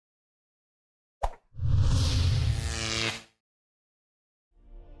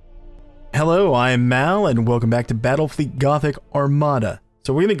Hello, I'm Mal, and welcome back to Battlefleet Gothic Armada.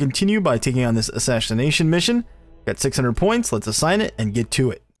 So we're going to continue by taking on this assassination mission. Got 600 points, let's assign it and get to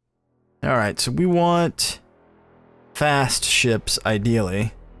it. Alright, so we want fast ships,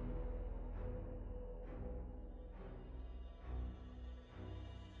 ideally.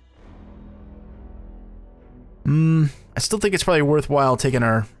 I still think it's probably worthwhile taking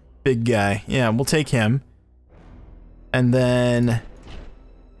our big guy. Yeah, we'll take him. And then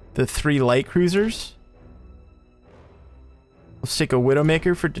the 3 light cruisers. Let's take a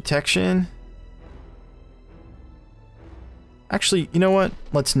Widowmaker for detection. Actually, you know what?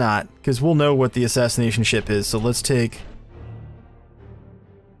 Let's not, because we'll know what the assassination ship is, so let's take...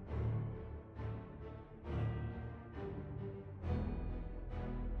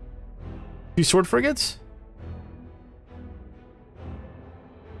 2 sword frigates?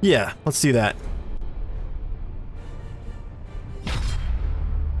 Yeah, let's do that.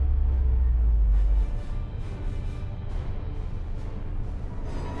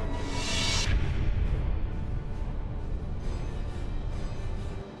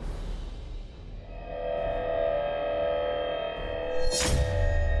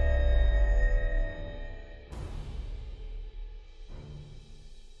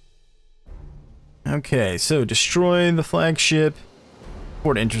 Okay, so destroy the flagship.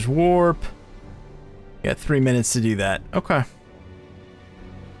 Port enters warp. Got 3 minutes to do that. Okay.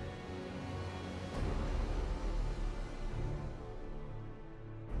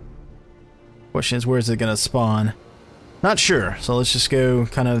 Question is, where is it gonna spawn? Not sure, so let's just go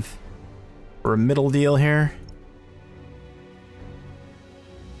kind of for a middle deal here.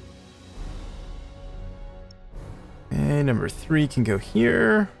 Okay, number 3 can go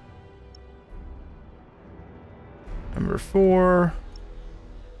here. Number 4.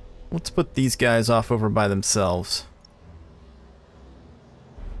 Let's put these guys off over by themselves.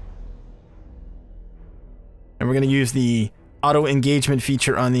 And we're going to use the auto engagement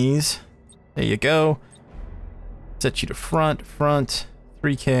feature on these. There you go. Set you to front,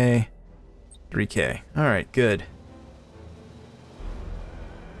 3K, 3K. Alright, good.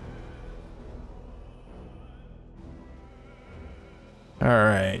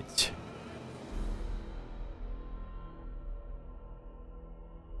 Alright.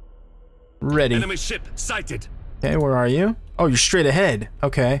 Ready. Enemy ship sighted. Okay, where are you? Oh, you're straight ahead.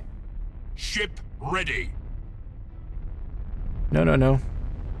 Okay. Ship ready. No, no, no.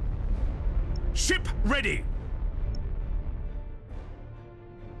 Ship ready.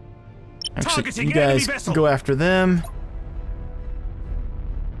 Actually, Targeting you guys enemy vessel. go after them.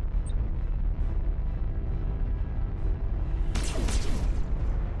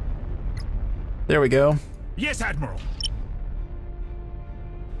 There we go. Yes, Admiral.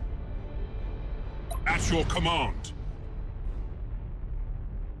 At your command.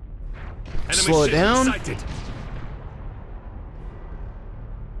 Enemy Slow it ship down. sighted.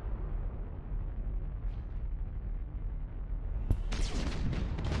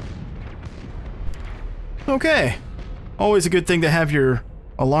 Okay. Always a good thing to have your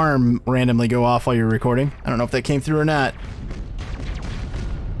alarm randomly go off while you're recording. I don't know if that came through or not.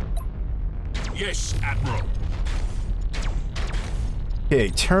 Yes, Admiral. Okay,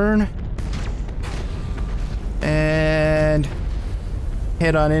 turn. And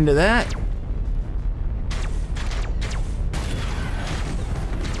head on into that.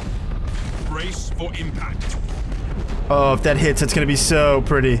 Brace for impact. Oh, if that hits, it's gonna be so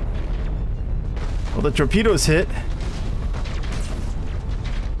pretty. Well, the torpedoes hit.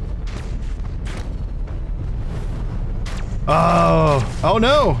 Oh, oh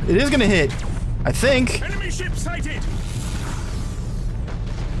no, it is gonna hit. I think. Enemy ship sighted.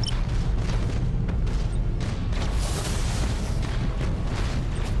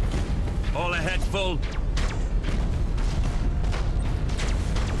 All ahead full.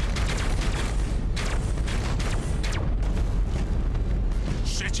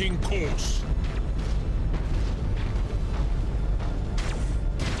 Setting course.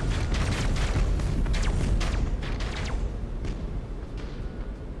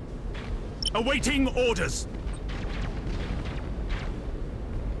 Awaiting orders.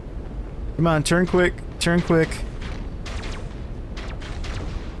 Come on, turn quick, turn quick.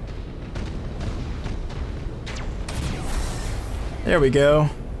 There we go.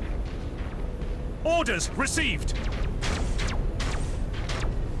 Orders received.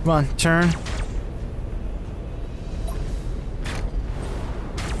 Come on, turn.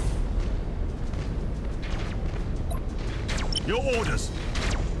 Your orders.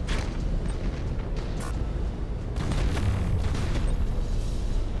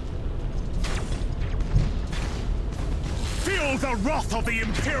 Field Feel the wrath of the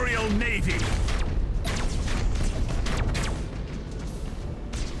Imperial Navy!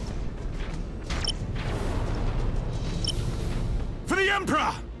 For the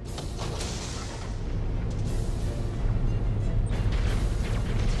Emperor!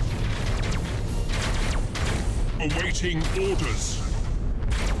 Awaiting orders.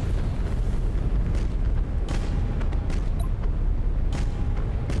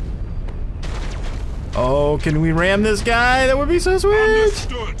 Oh, can we ram this guy? That would be so sweet!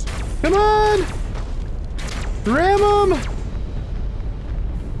 Understood. Come on! Ram him!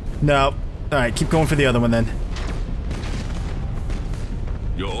 No. Alright, keep going for the other one then.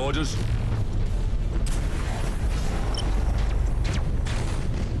 Your orders?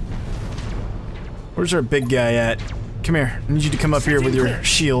 Where's our big guy at? Come here. I need you to come up here with your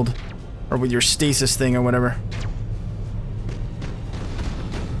shield. Or with your stasis thing or whatever.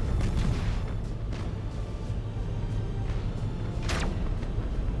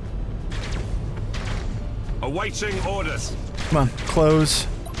 Awaiting orders. Come on, close.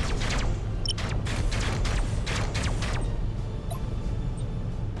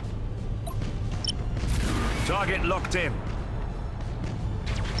 Target locked in.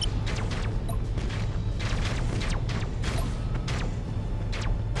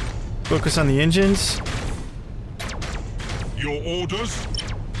 Focus on the engines. Your orders?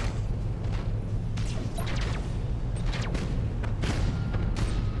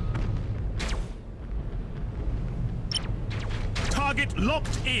 Target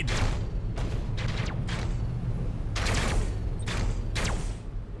locked in.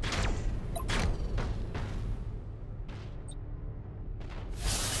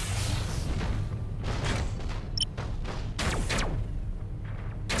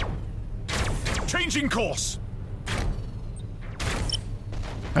 Changing course.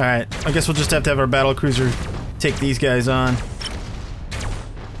 Alright, I guess we'll just have to have our battle cruiser take these guys on.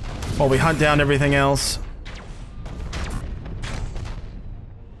 While we hunt down everything else.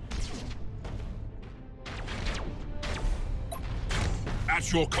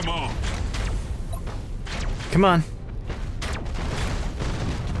 At your command. Come on.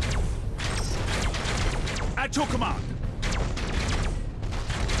 At your command.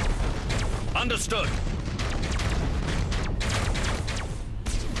 Understood.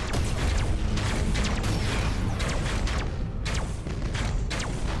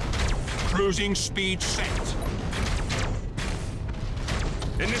 Cruising speed set.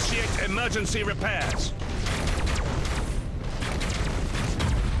 Initiate emergency repairs.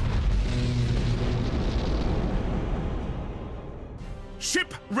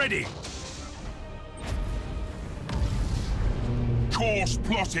 Ship ready. Course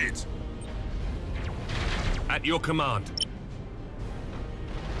plotted. At your command.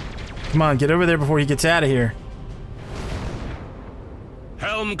 Come on, get over there before he gets out of here.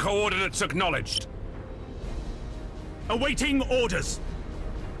 Helm coordinates acknowledged. Awaiting orders.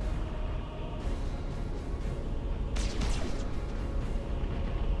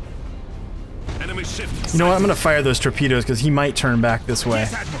 Enemy ship. You know what? I'm gonna fire those torpedoes because he might turn back this way.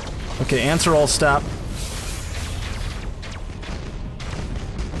 Yes, Admiral. Okay, answer all stop.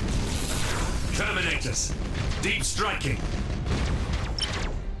 Terminators. Deep striking.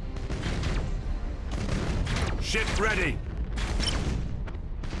 Ship ready.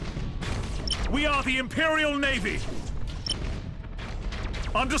 We are the Imperial Navy.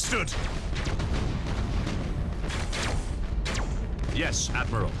 Understood. Yes,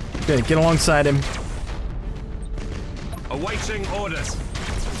 Admiral. Okay, get alongside him. Awaiting orders.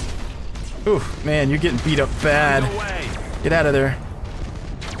 Oof, man, you're getting beat up bad. Away. Get out of there.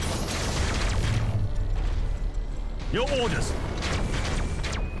 Your orders.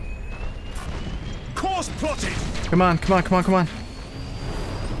 Course plotted. Come on, come on, come on, come on.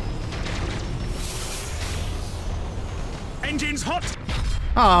 Engines hot.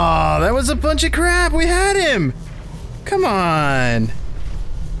 Aw, that was a bunch of crap. We had him. Come on.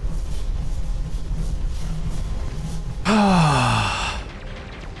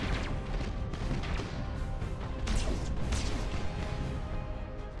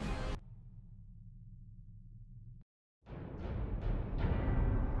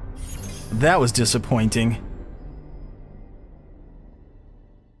 That was disappointing.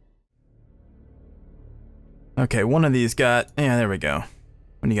 Okay, one of these got... Yeah, there we go.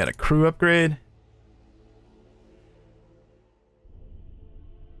 When you got a crew upgrade.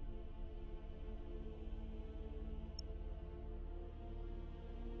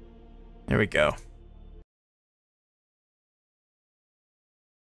 There we go.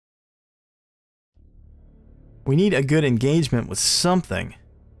 We need a good engagement with something.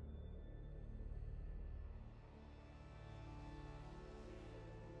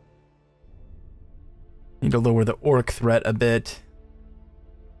 Need to lower the orc threat a bit.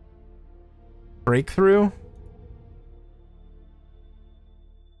 Breakthrough?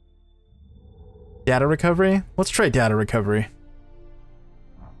 Data recovery? Let's try data recovery.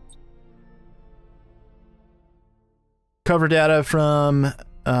 Cover data from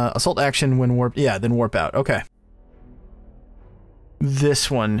assault action when warp. Yeah, then warp out. Okay.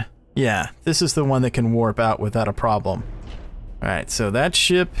 This one. Yeah, this is the one that can warp out without a problem. Alright, so that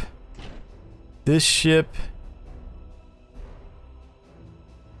ship. This ship.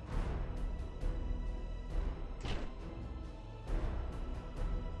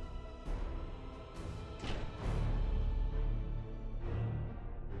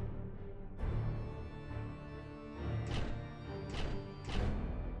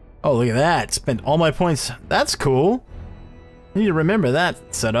 Oh, look at that. Spent all my points. That's cool. I need to remember that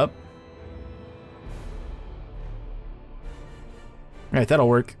setup. Alright, that'll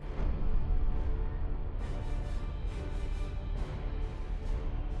work.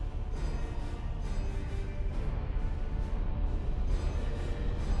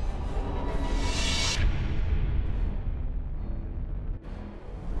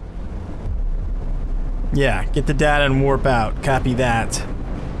 Yeah, get the data and warp out. Copy that.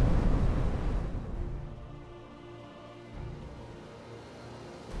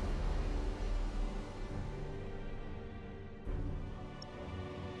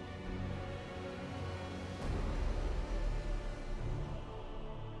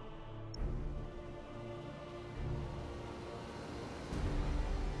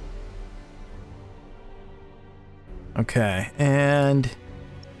 Okay, and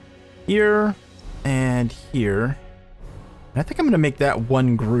here and here. I think I'm gonna make that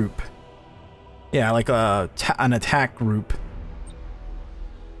one group. Yeah, like an attack group.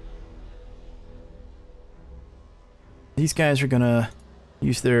 These guys are gonna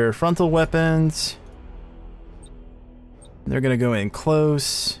use their frontal weapons. They're gonna go in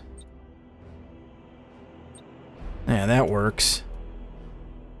close. Yeah, that works.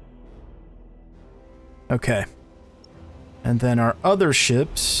 Okay. And then our other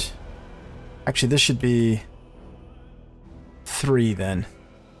ships... Actually, this should be 3 then.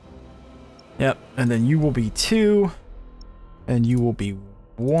 Yep, and then you will be 2. And you will be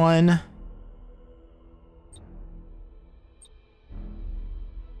 1.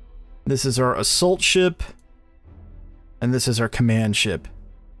 This is our assault ship. And this is our command ship.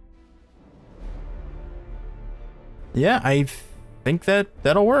 Yeah, I think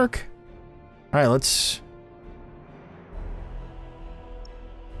that'll work. Alright, let's...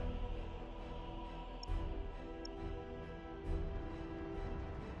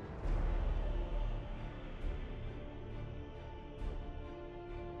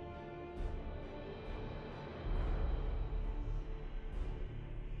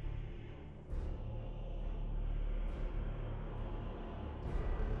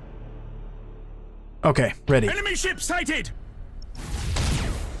 Okay, ready. Enemy ship sighted!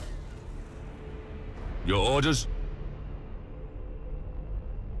 Your orders?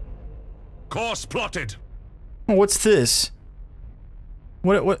 Course plotted. Oh, what's this?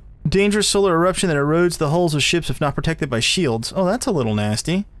 What? Dangerous solar eruption that erodes the hulls of ships if not protected by shields. Oh, that's a little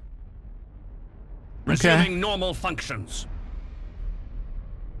nasty. Resuming normal functions.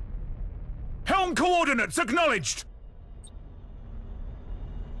 Helm coordinates acknowledged!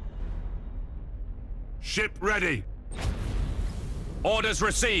 Ship ready. Orders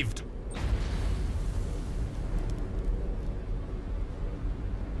received.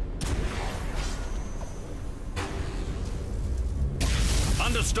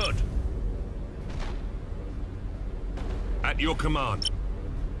 Understood. At your command.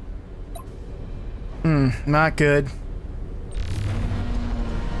 Not good.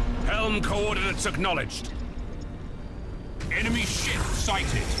 Helm coordinates acknowledged. Enemy ship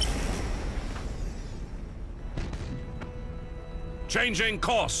sighted. Changing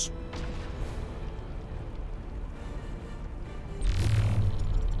course.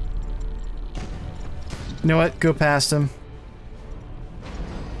 You know what? Go past him.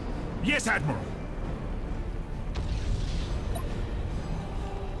 Yes, Admiral.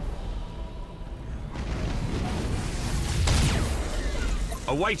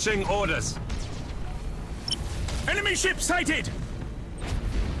 Awaiting orders. Enemy ship sighted!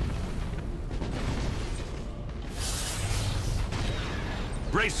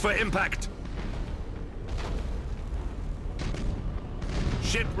 Brace for impact.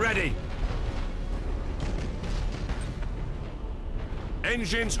 Ship ready.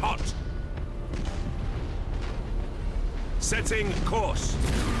 Engines hot. Setting course.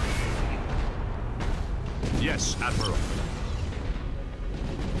 Yes, Admiral.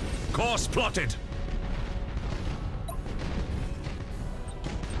 Course plotted.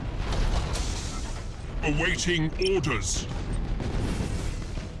 Awaiting orders.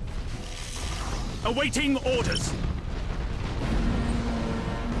 Awaiting orders.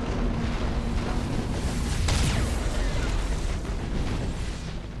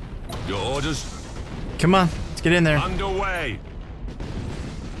 Your orders? Come on, let's get in there. Underway.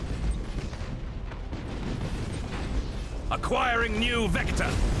 Acquiring new vector.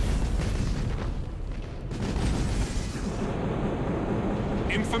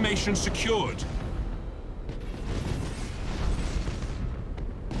 Information secured.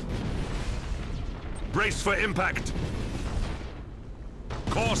 Brace for impact.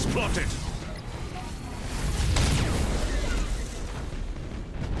 Course plotted.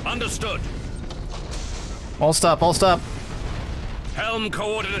 Understood. All stop, all stop. Helm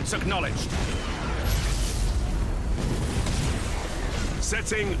coordinates acknowledged.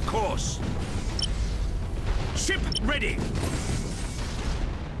 Setting course. Ship ready.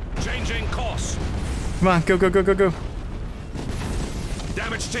 Changing course. Come on, go, go, go, go, go.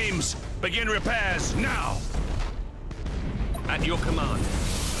 Damage teams, begin repairs now. At your command.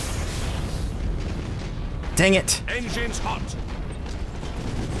 Dang it. Engines hot.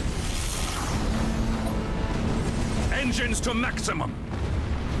 Engines to maximum.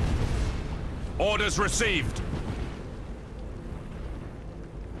 Orders received.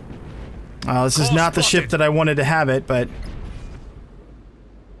 Oh, this is not the ship that I wanted to have it, but...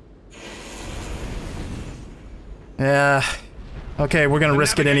 Yeah. Okay, we're gonna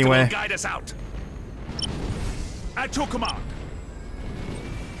risk it anyway. Guide us out. At your command.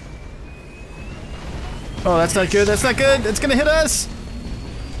 Oh, that's not good, that's not good! It's gonna hit us!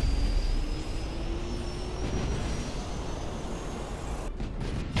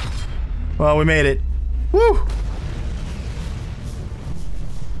 Well, we made it. Woo!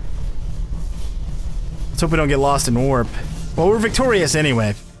 Let's hope we don't get lost in warp. Well, we're victorious anyway.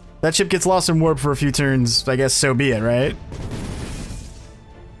 If that ship gets lost in warp for a few turns, I guess so be it, right?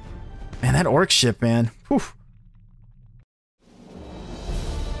 Man, that orc ship, man. Whew.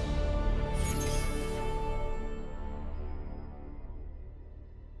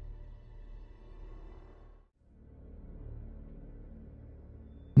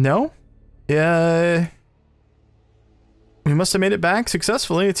 No? Yeah. We must have made it back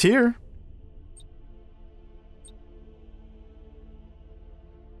successfully. It's here.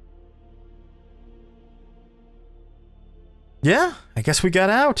 Yeah, I guess we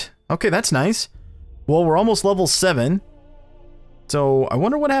got out. Okay, that's nice. Well, we're almost level 7. So, I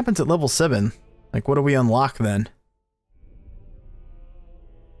wonder what happens at level 7. Like, what do we unlock then?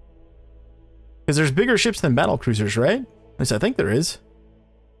 Because there's bigger ships than battlecruisers, right? At least I think there is.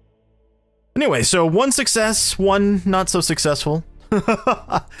 Anyway, so 1 success, 1 not so successful.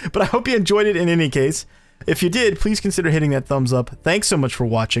 But I hope you enjoyed it in any case. If you did, please consider hitting that thumbs up. Thanks so much for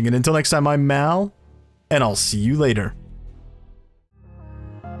watching, and until next time, I'm Mal, and I'll see you later.